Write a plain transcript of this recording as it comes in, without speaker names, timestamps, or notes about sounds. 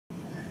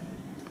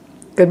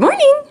Good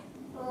morning.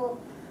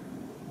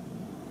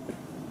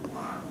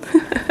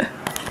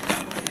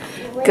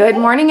 Good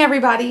morning,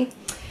 everybody.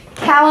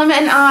 Callum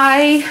and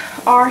I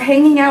are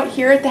hanging out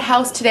here at the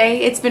house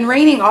today. It's been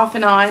raining off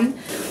and on.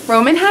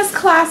 Roman has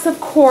class,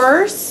 of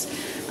course,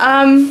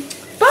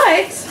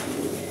 but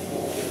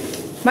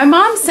my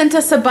mom sent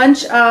us a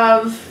bunch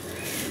of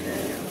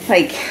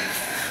like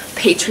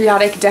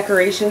patriotic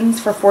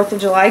decorations for 4th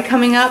of July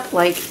coming up,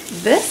 like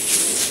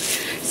this.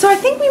 So I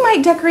think we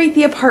might decorate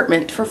the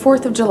apartment for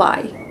 4th of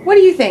July. What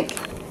do you think?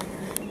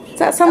 Does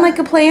that sound like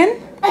a plan?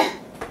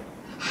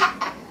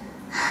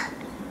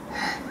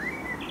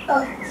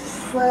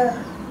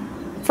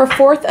 For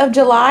 4th of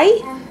July?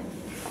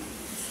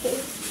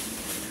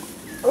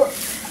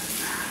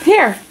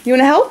 Here, you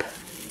want to help?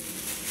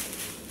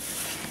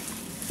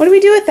 What do we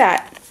do with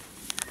that?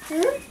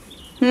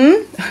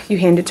 You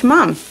hand it to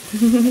Mom.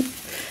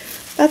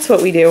 That's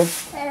what we do.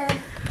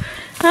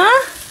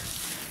 Huh?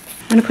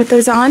 I'm gonna put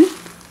those on.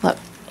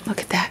 Look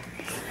at that.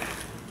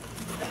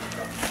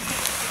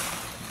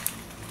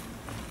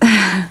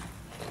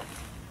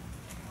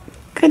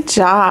 Good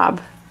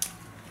job.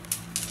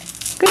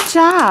 Good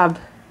job.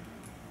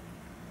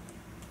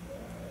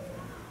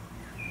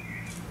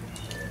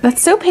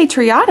 That's so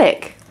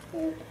patriotic.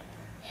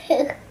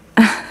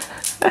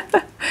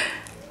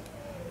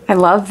 I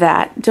love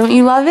that. Don't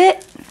you love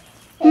it?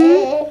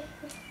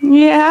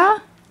 Yeah?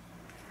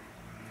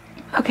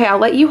 Okay, I'll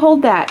let you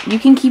hold that. You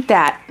can keep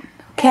that.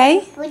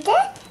 Okay?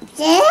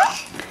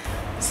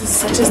 This is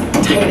such a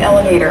tight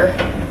elevator.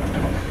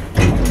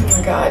 Oh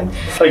my god.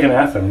 It's like in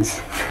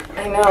Athens.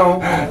 I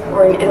know.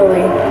 Or in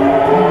Italy.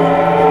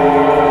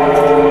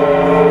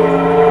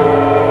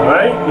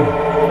 Right?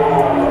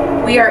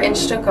 We are in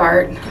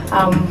Stuttgart.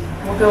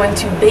 We're going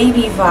to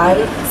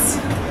MeetTheWengers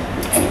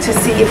to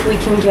see if we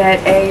can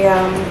get a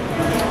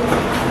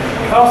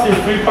Kelsey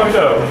 3.0.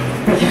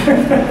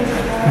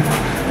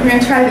 We're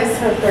gonna try this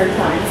for the 3rd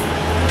time.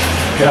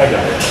 Yeah, I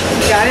got it.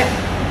 You got it?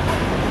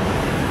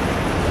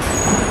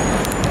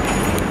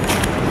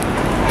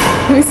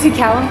 Let me see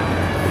Callum.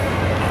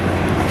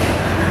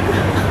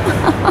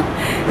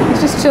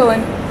 He's just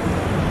chilling.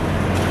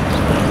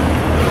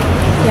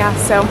 Yeah,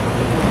 so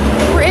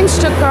we're in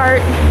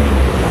Stuttgart.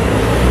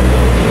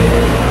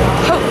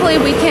 Hopefully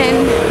we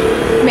can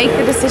make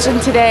the decision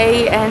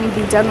today and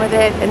be done with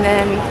it, and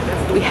then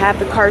we have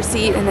the car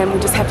seat, and then we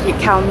just have to get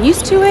Callum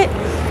used to it.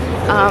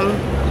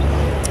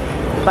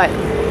 But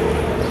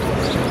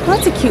well,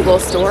 that's a cute little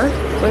store,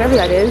 whatever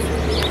that is.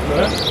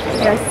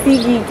 Yeah,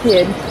 Sigi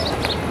Kid.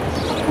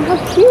 How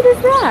cute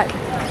is that?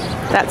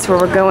 That's where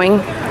we're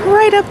going,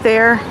 right up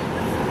there.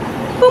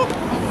 Boom.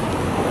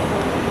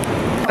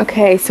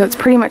 Okay, so it's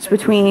pretty much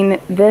between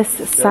this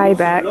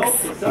Cybex.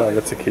 No,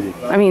 that's a kitty.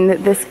 I mean,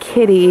 this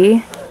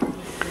kitty.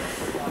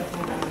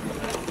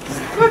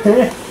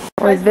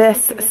 Or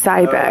this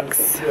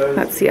Cybex.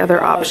 That's the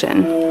other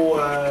option.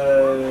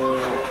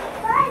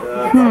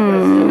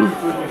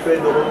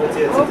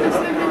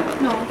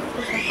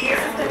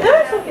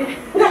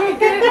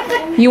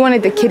 You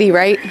wanted the kitty,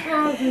 right?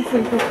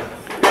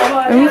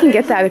 And we can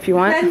get that if you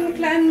want.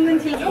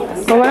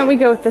 Well, why don't we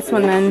go with this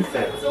one then?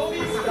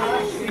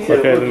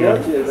 Okay,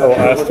 then I'll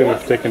ask them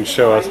if they can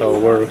show us how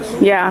it works.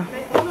 Yeah.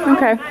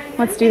 Okay,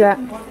 let's do that.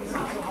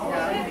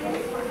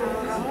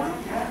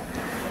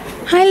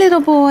 Hi,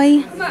 little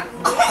boy.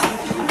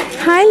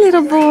 Hi,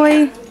 little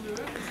boy.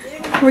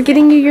 We're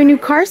getting you your new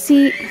car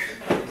seat.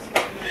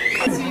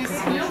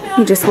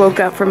 He just woke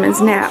up from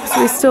his nap,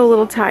 so he's still a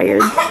little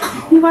tired.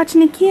 You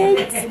watching the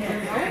kids?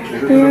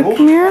 Here,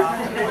 come here.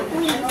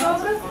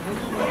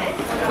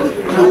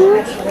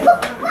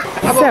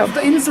 Aber auf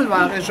der Insel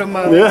war ich schon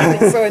mal,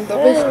 so in der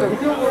Richtung.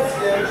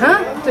 Ha?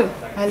 Du,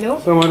 hallo?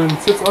 Sollen wir den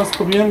Sitz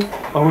ausprobieren,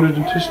 auch wenn du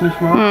den Tisch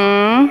nicht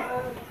machst?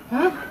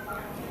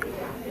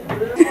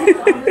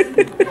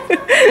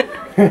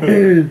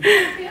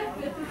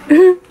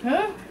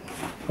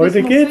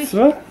 Heute geht's,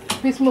 wa?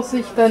 Bis man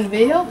sich dann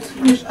wehrt,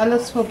 ist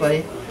alles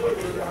vorbei.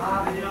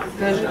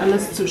 Da ist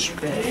alles zu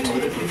spät.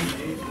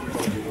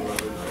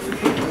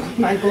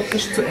 Mein Gott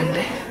ist zu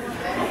Ende.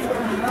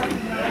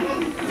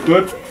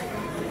 Gut.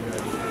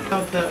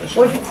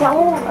 Und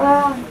ciao,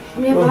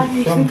 wir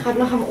sind gerade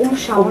noch am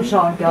Umschauen.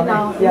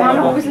 Genau. Wir haben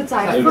noch ein bisschen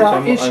Zeit.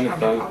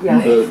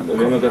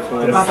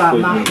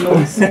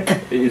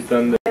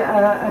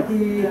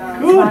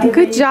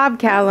 Good job,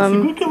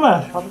 Callum. Gut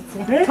gemacht.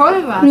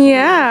 Toll war's.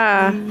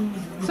 Yeah.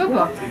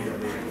 Super.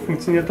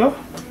 Funktioniert doch?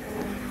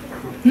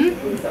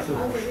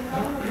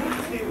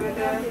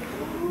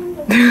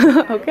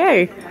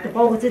 Okay.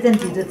 Brauchen Sie denn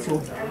die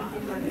dazu?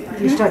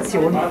 Die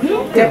Station.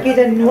 Der geht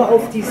dann nur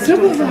auf die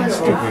Super war's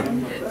du.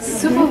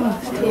 Super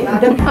war's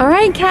du. All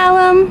right,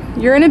 Callum.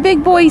 You're in a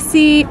big boy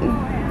seat.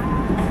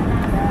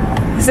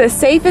 It's as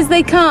safe as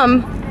they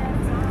come.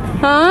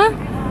 Huh?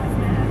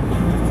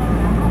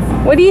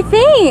 What do you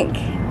think?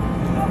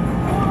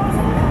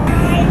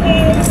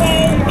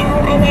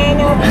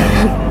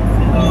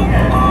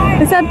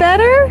 Is that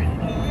better?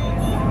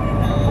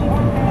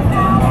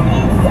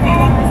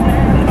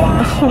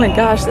 Oh my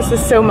gosh, this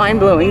is so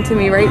mind-blowing to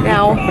me right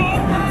now.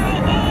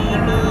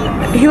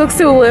 He looks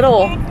so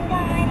little.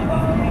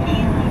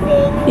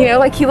 You know,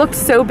 like he looked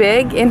so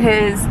big in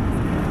his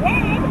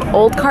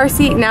old car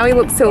seat. Now he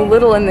looks so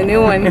little in the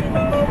new one.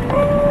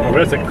 Oh,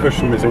 there's a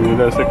cushion missing.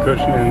 There's a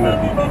cushion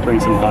and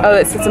brings him higher. Oh,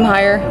 that sits him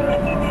higher.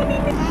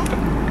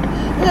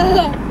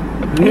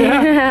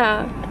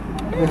 Yeah.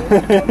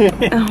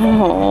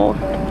 Oh.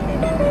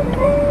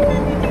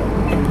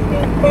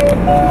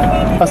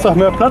 Hast doch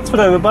mehr Platz für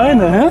deine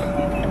Beine, hä?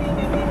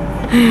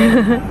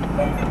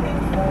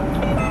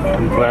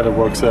 I'm glad it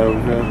works out.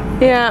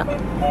 Yeah.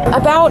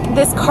 About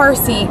this car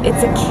seat,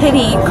 it's a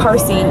kiddie car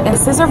seat, and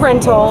this is a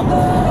rental.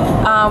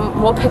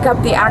 We'll pick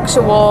up the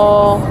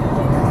actual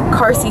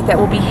car seat that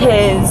will be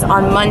his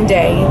on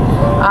Monday.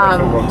 If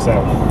it works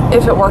out.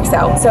 If it works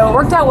out. So it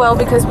worked out well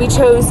because we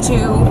chose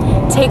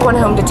to take one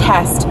home to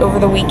test over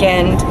the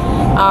weekend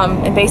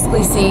and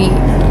basically see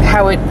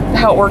how it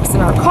works in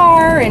our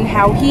car and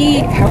how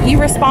he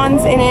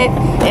responds in it.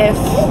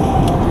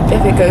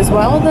 If it goes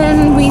well,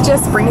 then we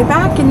just bring it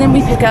back and then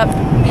we pick up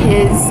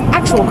his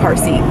actual car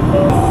seat.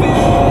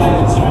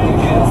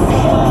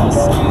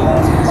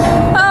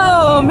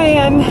 Oh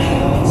man.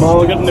 Well,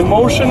 we're getting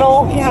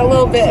emotional. Yeah, a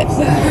little bit.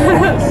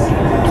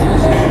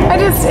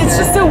 It's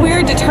just so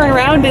weird to turn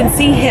around and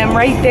see him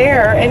right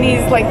there and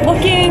he's like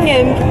looking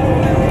and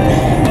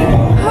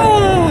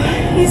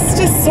he's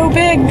just so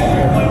big.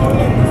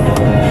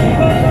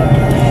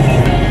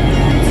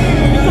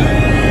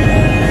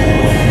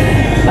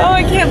 Oh,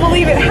 I can't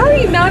believe it. How are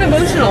you not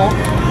emotional?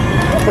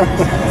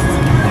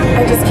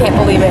 I just can't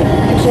believe it.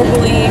 I can't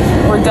believe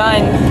we're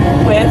done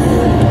with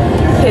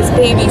his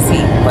baby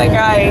seat. Like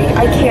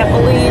I can't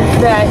believe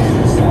that.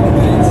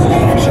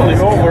 Actually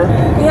over.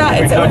 Yeah,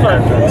 it's over.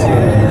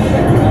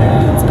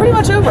 It's pretty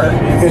much over.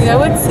 You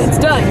know, it's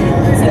done.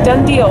 It's a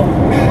done deal.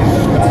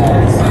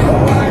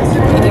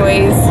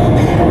 Anyways,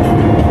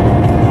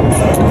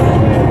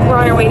 we're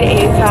on our way to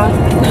Aika.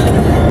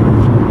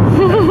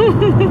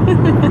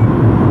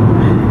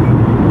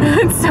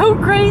 It's so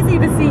crazy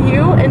to see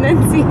you and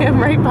then see him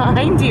right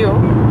behind you.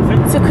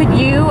 So could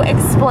you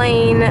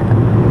explain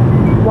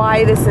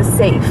why this is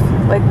safe?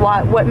 Like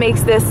what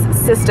makes this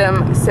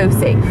system so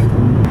safe?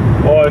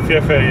 Well, if you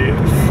have a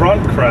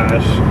front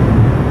crash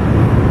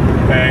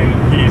and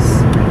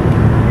he's,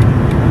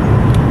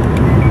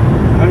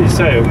 how do you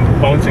say it,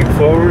 bouncing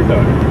forward?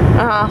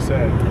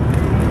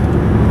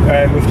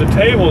 And with the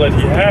table that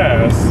he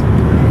has,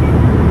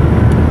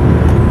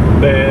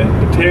 the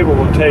table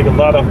will take a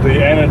lot of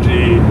the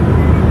energy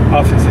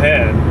off his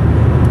head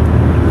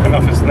and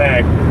off his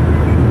neck,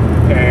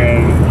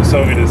 and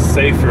so it is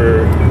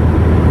safer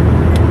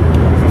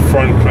with a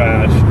front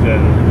crash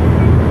than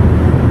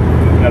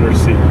another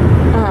seat.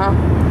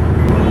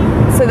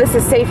 So this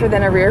is safer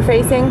than a rear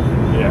facing?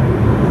 Yeah.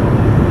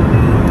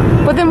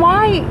 But then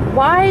why,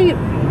 I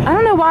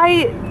don't know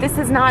why this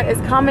is not as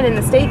common in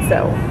the States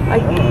though.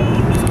 Like,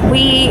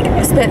 we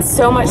spent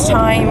so much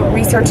time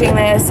researching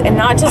this, and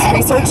not just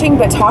researching,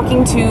 but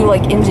talking to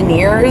like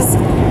engineers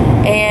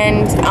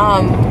and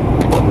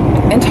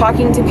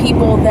talking to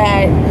people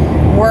that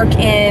work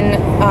in,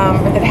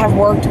 or that have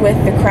worked with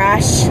the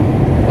crash,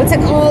 what's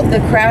it called? The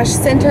crash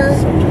center?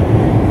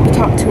 We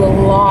talked to a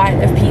lot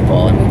of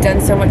people and we've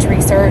done so much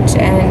research,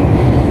 and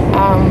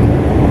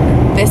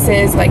this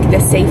is like the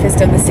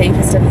safest of the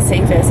safest of the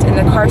safest. And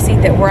the car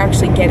seat that we're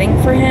actually getting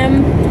for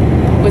him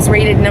was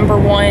rated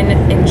 #1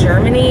 in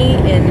Germany,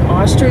 in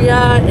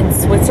Austria, in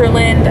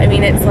Switzerland. I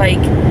mean, it's like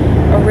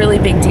a really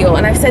big deal.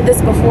 And I've said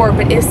this before,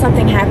 but if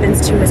something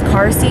happens to his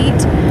car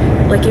seat,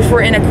 like if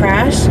we're in a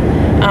crash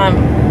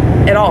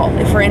at all,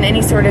 if we're in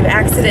any sort of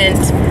accident,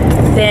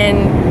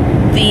 then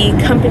the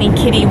company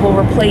Kitty will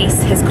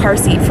replace his car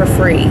seat for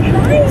free.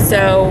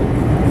 So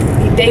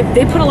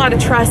they put a lot of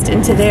trust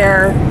into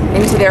their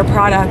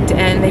product,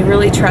 and they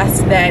really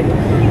trust that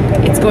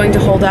it's going to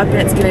hold up and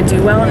it's going to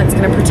do well and it's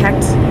going to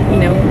protect, you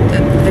know,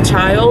 the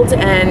child.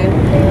 And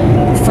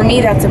for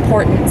me, that's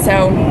important.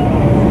 So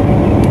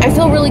I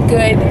feel really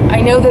good.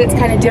 I know that it's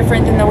kind of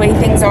different than the way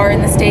things are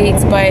in the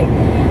States, but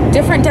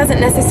different doesn't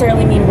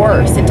necessarily mean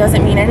worse. It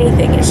doesn't mean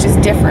anything. It's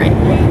just different.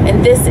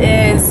 And this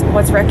is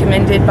what's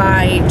recommended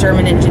by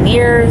German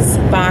engineers,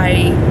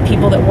 by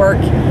people that work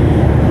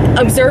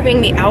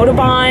observing the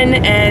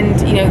Autobahn and,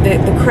 you know, the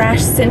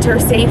crash center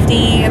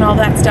safety and all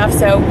that stuff.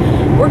 So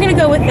we're going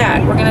to go with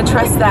that. We're going to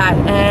trust that.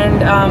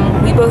 And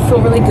we both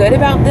feel really good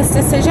about this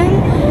decision.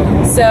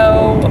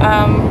 So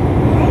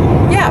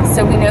yeah,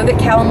 so we know that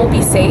Callum will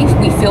be safe.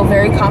 We feel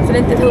very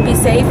confident that he'll be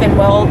safe and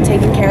well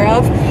taken care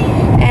of.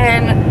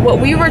 And what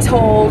we were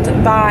told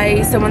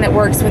by someone that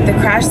works with the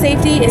crash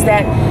safety is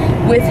that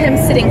with him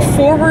sitting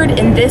forward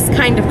in this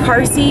kind of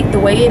car seat, the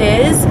way it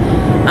is,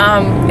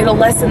 it'll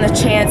lessen the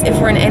chance, if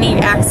we're in any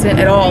accident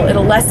at all,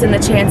 it'll lessen the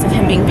chance of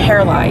him being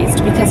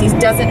paralyzed, because he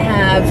doesn't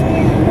have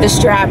the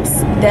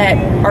straps that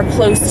are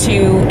close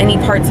to any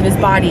parts of his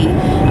body.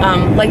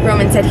 Like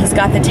Roman said, he's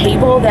got the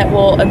table that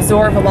will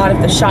absorb a lot of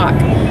the shock.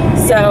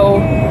 So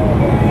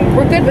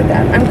we're good with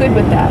that. I'm good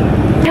with that.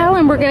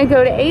 Callum, we're gonna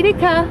go to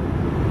Aika.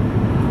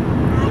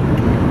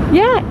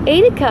 Yeah,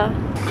 Adika.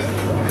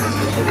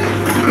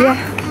 Yeah.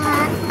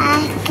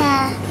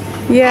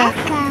 Yeah.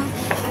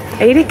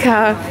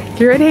 Adika.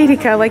 You're at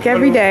Adika like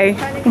every day.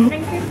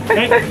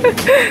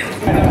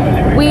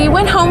 We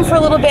went home for a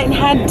little bit and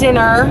had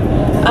dinner.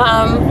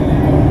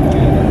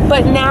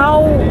 But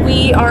now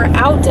we are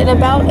out and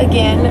about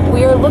again.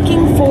 We are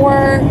looking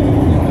for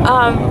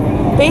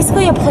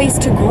basically a place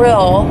to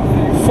grill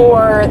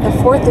for the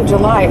 4th of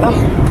July. Oh,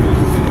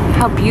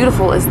 how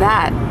beautiful is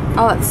that?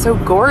 Oh, that's so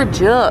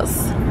gorgeous.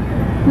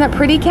 Isn't that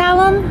pretty,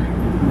 Callum?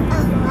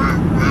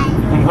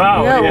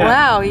 Wow, Oh, yeah.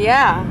 wow,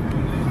 yeah.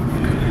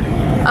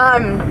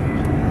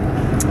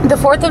 The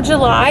 4th of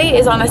July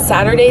is on a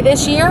Saturday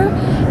this year,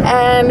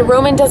 and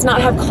Roman does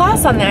not have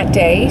class on that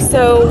day,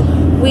 so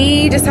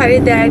we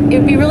decided that it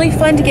would be really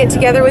fun to get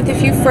together with a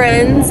few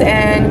friends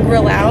and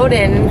grill out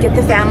and get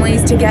the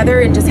families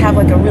together and just have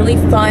like a really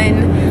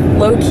fun,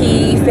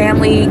 low-key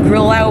family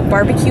grill out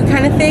barbecue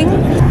kind of thing.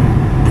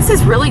 This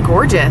is really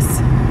gorgeous.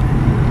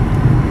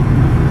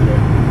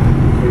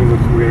 They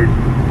look weird.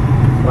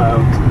 Wow.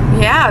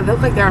 Yeah, they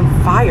look like they're on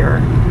fire.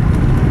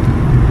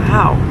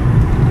 Wow.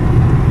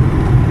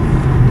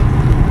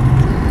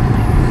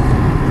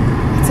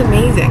 It's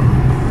amazing.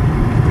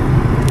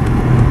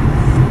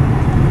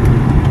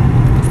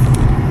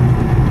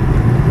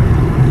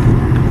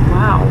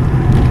 Wow.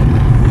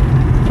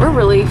 We're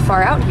really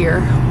far out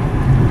here.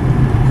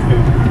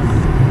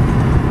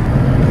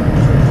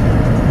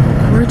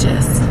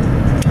 Gorgeous.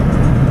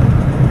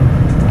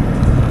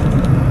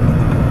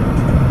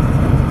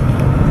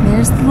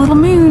 There's the little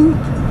moon.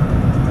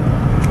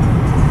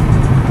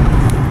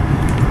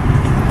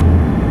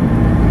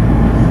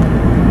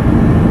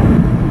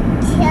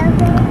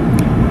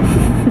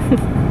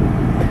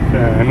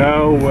 I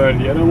know where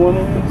the other one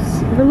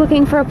is. We're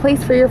looking for a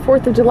place for your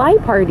 4th of July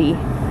party.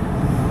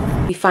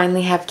 We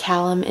finally have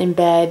Callum in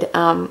bed.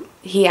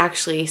 He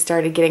actually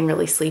started getting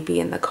really sleepy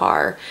in the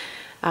car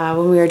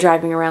when we were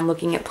driving around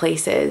looking at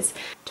places.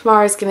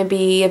 Tomorrow's going to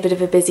be a bit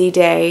of a busy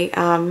day.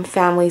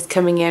 Family's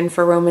coming in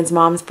for Roman's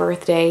mom's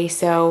birthday,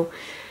 so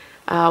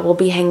we'll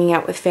be hanging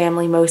out with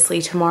family mostly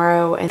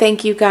tomorrow. And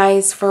thank you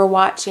guys for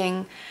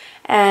watching.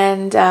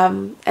 And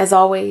as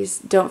always,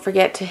 don't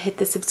forget to hit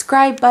the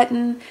subscribe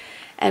button.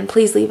 And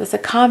please leave us a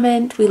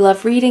comment. We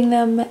love reading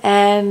them.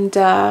 And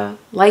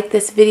like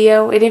this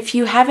video. And if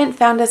you haven't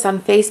found us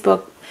on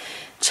Facebook,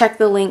 check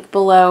the link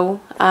below.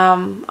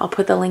 I'll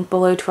put the link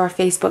below to our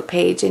Facebook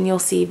page, and you'll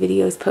see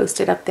videos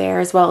posted up there,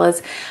 as well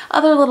as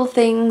other little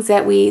things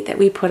that we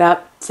put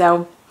up.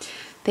 So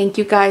thank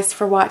you guys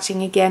for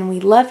watching again. We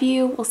love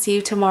you. We'll see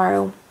you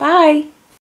tomorrow. Bye.